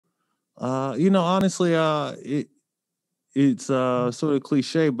Honestly, it's sort of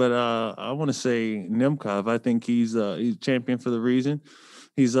cliche, but I want to say Nemkov. I think he's a champion for the reason.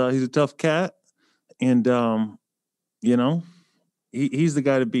 He's a tough cat, and you know, he's the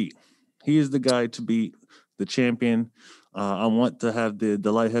guy to beat. He is the guy to beat, the champion. I want to have the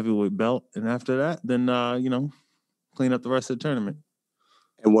light heavyweight belt, and after that, then clean up the rest of the tournament.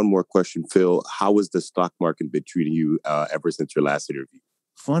 And one more question, Phil. How has the stock market been treating you ever since your last interview?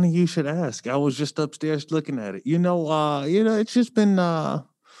 Funny you should ask. I was just upstairs looking at it. It's just been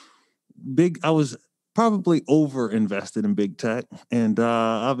big. I was probably over invested in big tech, and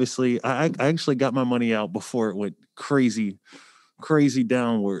obviously, I actually got my money out before it went crazy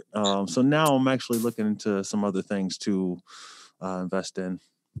downward. So now I'm actually looking into some other things to invest in.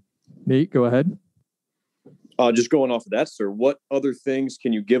 Nate, go ahead. Just going off of that, sir, what other things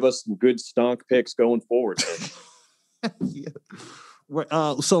can you give us some good stock picks going forward? Yeah.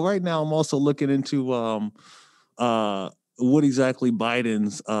 So right now I'm also looking into what exactly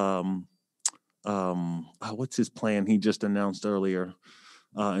Biden's what's his plan he just announced earlier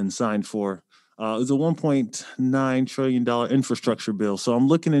and signed for. It's a $1.9 trillion infrastructure bill. So I'm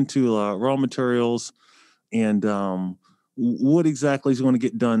looking into raw materials and what exactly is going to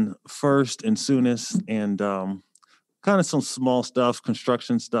get done first and soonest, and kind of some small stuff,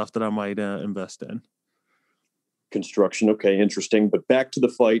 construction stuff that I might invest in. Construction. Okay, interesting. But back to the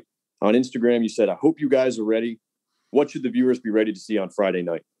fight. On Instagram, you said, I hope you guys are ready. What should the viewers be ready to see on Friday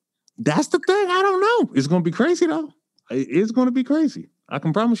night? That's the thing. I don't know. It's going to be crazy, though. It's going to be crazy. I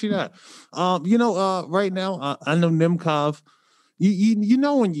can promise you that. Right now, I know Nemkov. You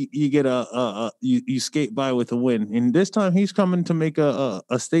know when you get you skate by with a win, and this time he's coming to make a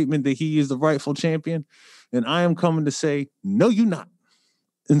statement that he is the rightful champion, and I am coming to say no, you're not.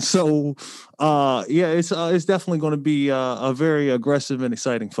 And so, it's definitely going to be a very aggressive and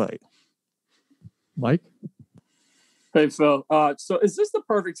exciting fight. Mike? Hey, Phil. So is this the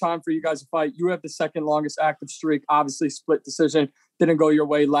perfect time for you guys to fight? You have the second longest active streak, obviously split decision. Didn't go your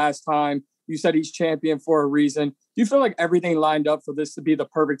way last time. You said he's champion for a reason. Do you feel like everything lined up for this to be the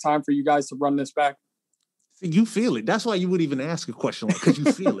perfect time for you guys to run this back? You feel it. That's why you would even ask a question like, because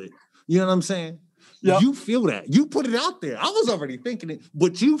you feel it. You know what I'm saying? Yep. You feel that. You put it out there. I was already thinking it,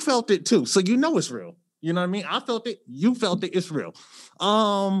 but you felt it too. So you know it's real. You know what I mean? I felt it. You felt it. It's real.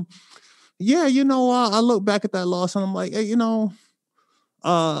 I look back at that loss and I'm like, hey,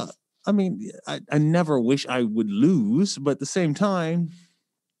 I never wish I would lose, but at the same time,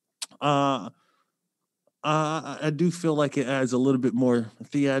 I do feel like it adds a little bit more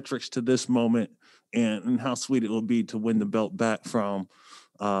theatrics to this moment and how sweet it will be to win the belt back from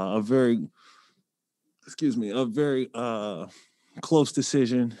a very close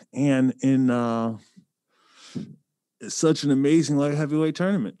decision and in such an amazing light heavyweight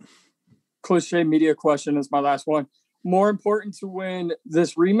tournament. Cliche media question is my last one. More important to win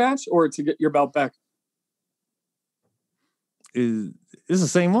this rematch or to get your belt back? It's the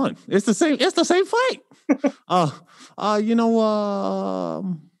same one. It's the same fight.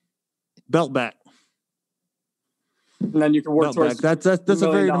 Belt back. And then you can work towards that's a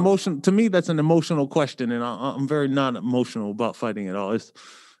very emotional, to me, that's an emotional question. And I'm very non-emotional about fighting at all. It's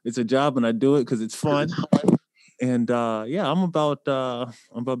a job and I do it because it's fun. And I'm about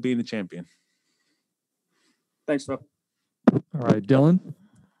being a champion. Thanks, Phil. All right, Dylan.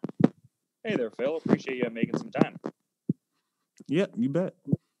 Hey there, Phil. Appreciate you making some time. Yeah, you bet.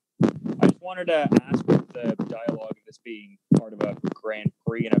 I just wanted to ask with the dialogue of this being part of a Grand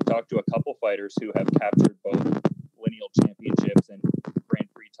Prix, and I've talked to a couple fighters who have captured both lineal championships and Grand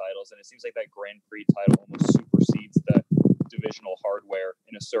Prix titles, and it seems like that Grand Prix title almost supersedes the divisional hardware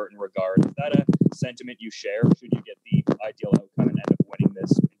in a certain regard. Is that a sentiment you share? Should you get the ideal outcome and end up winning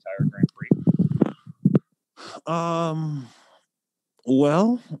this entire Grand Prix?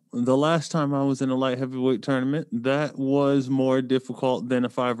 Well, the last time I was in a light heavyweight tournament, that was more difficult than a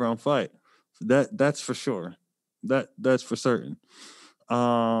 5-round fight. That's for sure. That's for certain.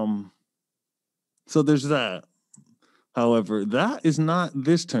 So there's that. However, that is not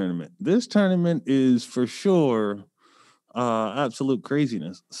this tournament. This tournament is for sure absolute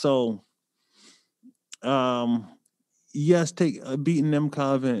craziness. So, yes, beating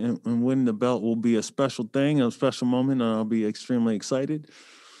Nemkov and winning the belt will be a special thing, a special moment, and I'll be extremely excited.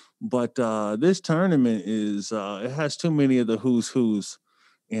 But this tournament it has too many of the who's,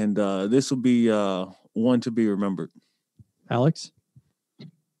 and this will be one to be remembered. Alex?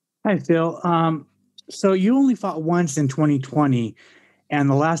 Hi, Phil. So you only fought once in 2020, and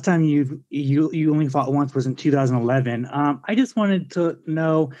the last time you only fought once was in 2011. I just wanted to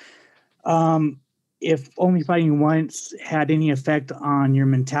know, if only fighting once had any effect on your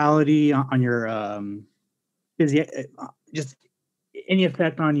mentality, on your just any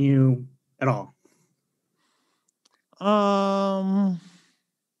effect on you at all? I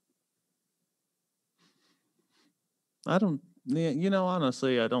don't.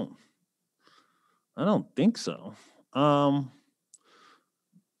 Honestly, I don't think so.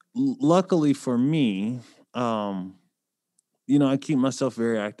 Luckily for me, I keep myself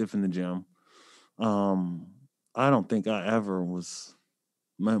very active in the gym. I don't think I ever was.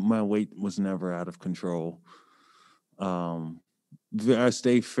 My weight was never out of control. I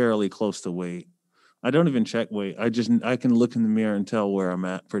stay fairly close to weight. I don't even check weight. I can look in the mirror and tell where I'm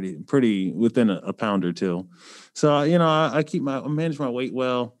at pretty within a pound or two. So I manage my weight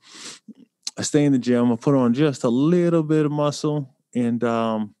well. I stay in the gym. I put on just a little bit of muscle, and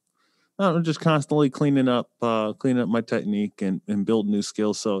I'm just constantly cleaning up my technique and build new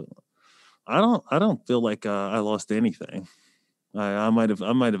skills. So I don't feel like I lost anything. I might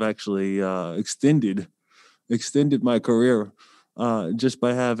have actually extended my career just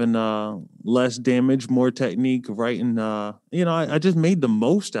by having less damage, more technique, right? And I just made the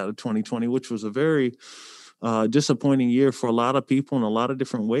most out of 2020, which was a very disappointing year for a lot of people in a lot of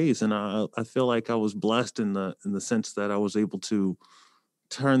different ways. And I feel like I was blessed in the sense that I was able to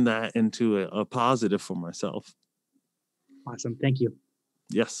turn that into a positive for myself. Awesome. Thank you.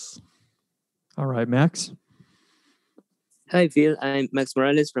 Yes. All right, Max. Hi, Phil. I'm Max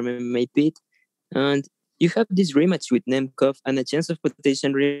Morales from MMA Pit. And you have this rematch with Nemkov and a chance of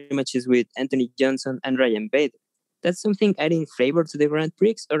potential rematches with Anthony Johnson and Ryan Bader. That's something adding flavor to the Grand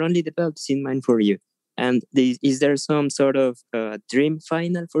Prix, or only the belts in mind for you? And is there some sort of dream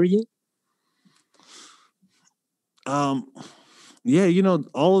final for you? Yeah,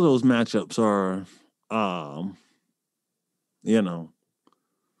 all of those matchups are, all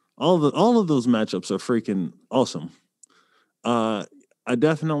of those matchups are freaking awesome. I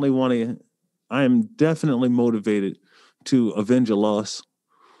am definitely motivated to avenge a loss,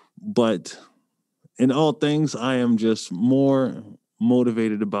 but in all things, I am just more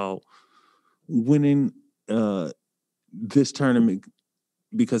motivated about winning this tournament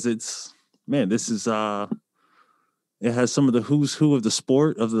because this is it has some of the who's who of the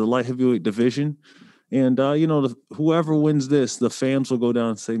sport of the light heavyweight division. And, whoever wins this, the fans will go down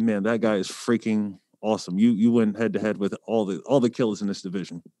and say, man, that guy is freaking awesome. You went head to head with all the killers in this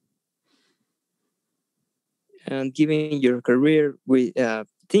division. And given your career with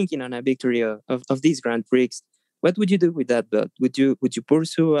thinking on a victory of these Grand Prix, what would you do with that belt? Would you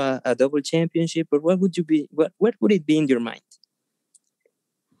pursue a double championship, or what would it be in your mind?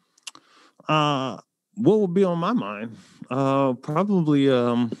 What would be on my mind? Probably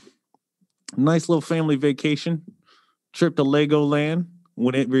nice little family vacation, trip to Legoland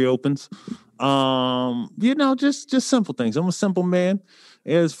when it reopens. Just simple things. I'm a simple man.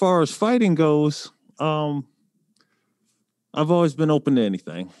 As far as fighting goes, I've always been open to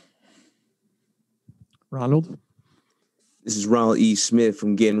anything. Ronald? This is Ronald E. Smith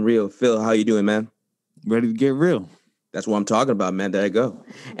from Getting Real. Phil, how you doing, man? Ready to get real. That's what I'm talking about, man. There you go.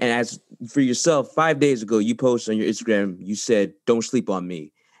 And as for yourself, 5 days ago, you posted on your Instagram, you said, don't sleep on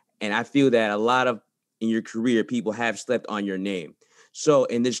me. And I feel that a lot of, in your career, people have slept on your name. So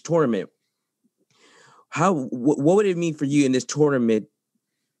in this tournament, what would it mean for you in this tournament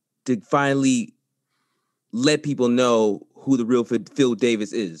to finally let people know who the real Phil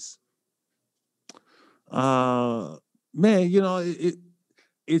Davis is? Man,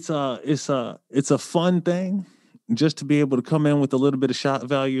 it's a fun thing just to be able to come in with a little bit of shot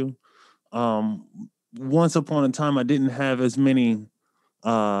value. Once upon a time, I didn't have as many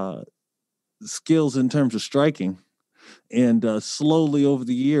skills in terms of striking, and slowly over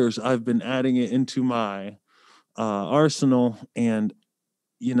the years, I've been adding it into my arsenal. And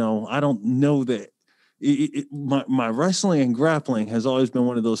I don't know that my wrestling and grappling has always been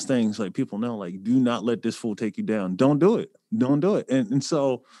one of those things. Like, people know, like, do not let this fool take you down. Don't do it. And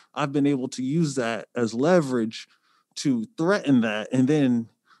so I've been able to use that as leverage to threaten that, and then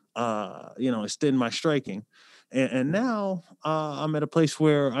extend my striking. And now I'm at a place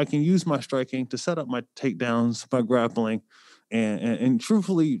where I can use my striking to set up my takedowns, my grappling, and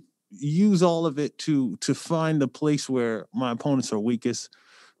truthfully use all of it to find the place where my opponents are weakest.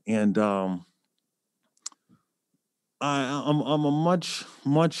 And I'm a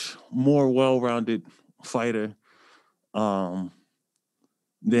much more well-rounded fighter than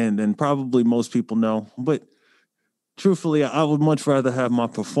probably most people know. But truthfully, I would much rather have my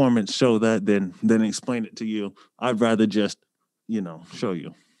performance show that than explain it to you. I'd rather just, show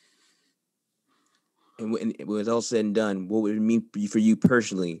you. And when it's all said and done, what would it mean for you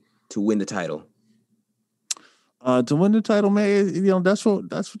personally to win the title? To win the title, man, that's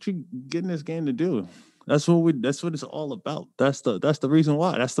what you get in this game to do. That's what it's all about. That's the reason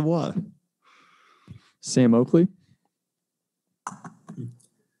why. That's the why. Sam Oakley.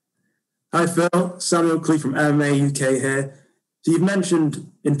 Hi, Phil. Sam Oakley from MMA UK here. So you've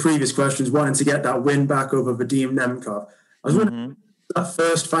mentioned in previous questions wanting to get that win back over Vadim Nemkov. I was wondering, that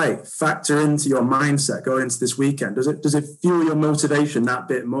first fight factor into your mindset going into this weekend? Does it fuel your motivation that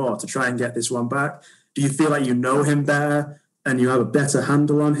bit more to try and get this one back? Do you feel like you know him better and you have a better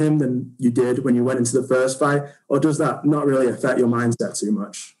handle on him than you did when you went into the first fight? Or does that not really affect your mindset too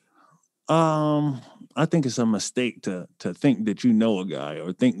much? I think it's a mistake to think that you know a guy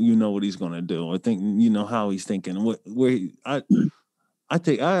or think you know what he's going to do or think you know how he's thinking. I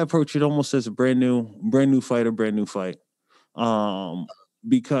approach it almost as a brand new fight.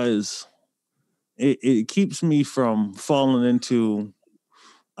 Because it keeps me from falling into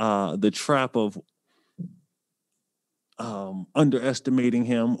the trap of underestimating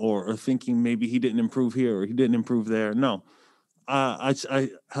him or thinking maybe he didn't improve here or he didn't improve there. No. I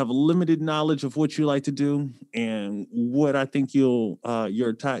have a limited knowledge of what you like to do and what I think your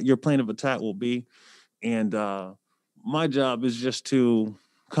plan of attack will be. And my job is just to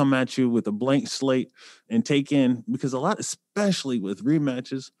come at you with a blank slate and take in, because especially with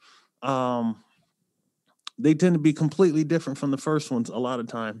rematches, they tend to be completely different from the first ones a lot of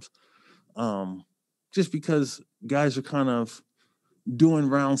times. Just because guys are kind of doing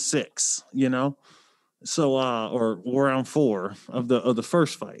round 6, so or round 4 of the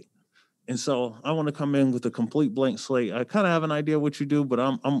first fight. And so I want to come in with a complete blank slate. I kind of have an idea what you do, but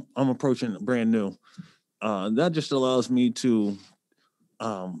I'm approaching it brand new. That just allows me to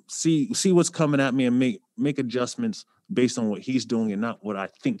see what's coming at me and make adjustments based on what he's doing and not what I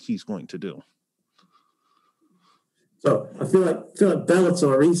think he's going to do. So I feel like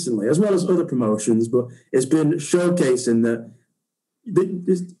Bellator recently, as well as other promotions, but it's been showcasing that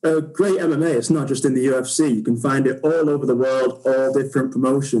it's a great MMA. It's not just in the UFC. You can find it all over the world, all different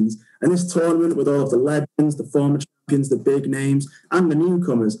promotions. And this tournament with all of the legends, the former champions, the big names, and the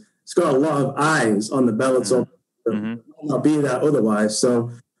newcomers, it's got a lot of eyes on the Bellator. It might not be that otherwise. So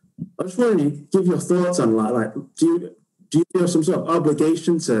I just wanted to give your thoughts on that. Like, do you feel some sort of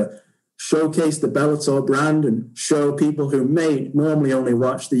obligation to showcase the Bellator brand and show people who may normally only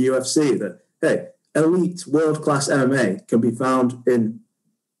watch the UFC that, hey, elite world-class MMA can be found in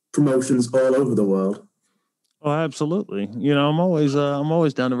promotions all over the world? Oh, absolutely. I'm always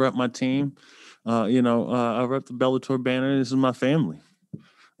down to rep my team. I rep the Bellator banner. This is my family.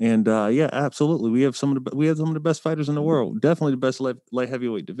 And yeah, absolutely. We have some of the best fighters in the world. Definitely the best light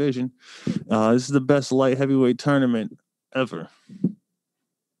heavyweight division. This is the best light heavyweight tournament ever.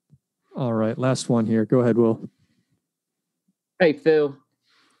 All right, last one here. Go ahead, Will. Hey, Phil.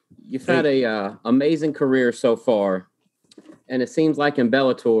 You've had a amazing career so far, and it seems like in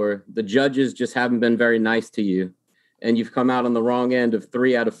Bellator, the judges just haven't been very nice to you, and you've come out on the wrong end of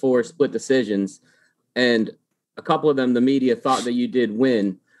 3 out of 4 split decisions, and a couple of them, the media thought that you did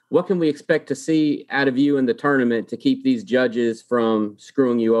win. What can we expect to see out of you in the tournament to keep these judges from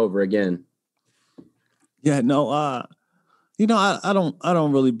screwing you over again? Yeah, no, I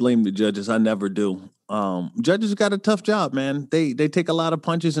don't really blame the judges. I never do. Judges got a tough job, man. They take a lot of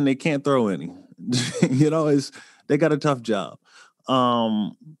punches and they can't throw any. They got a tough job.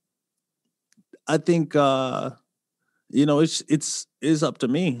 I think it's up to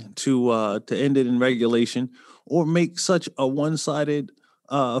me to end it in regulation or make such a one-sided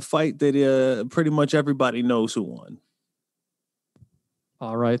fight that pretty much everybody knows who won.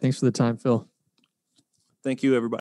 All right, thanks for the time, Phil. Thank you, everybody.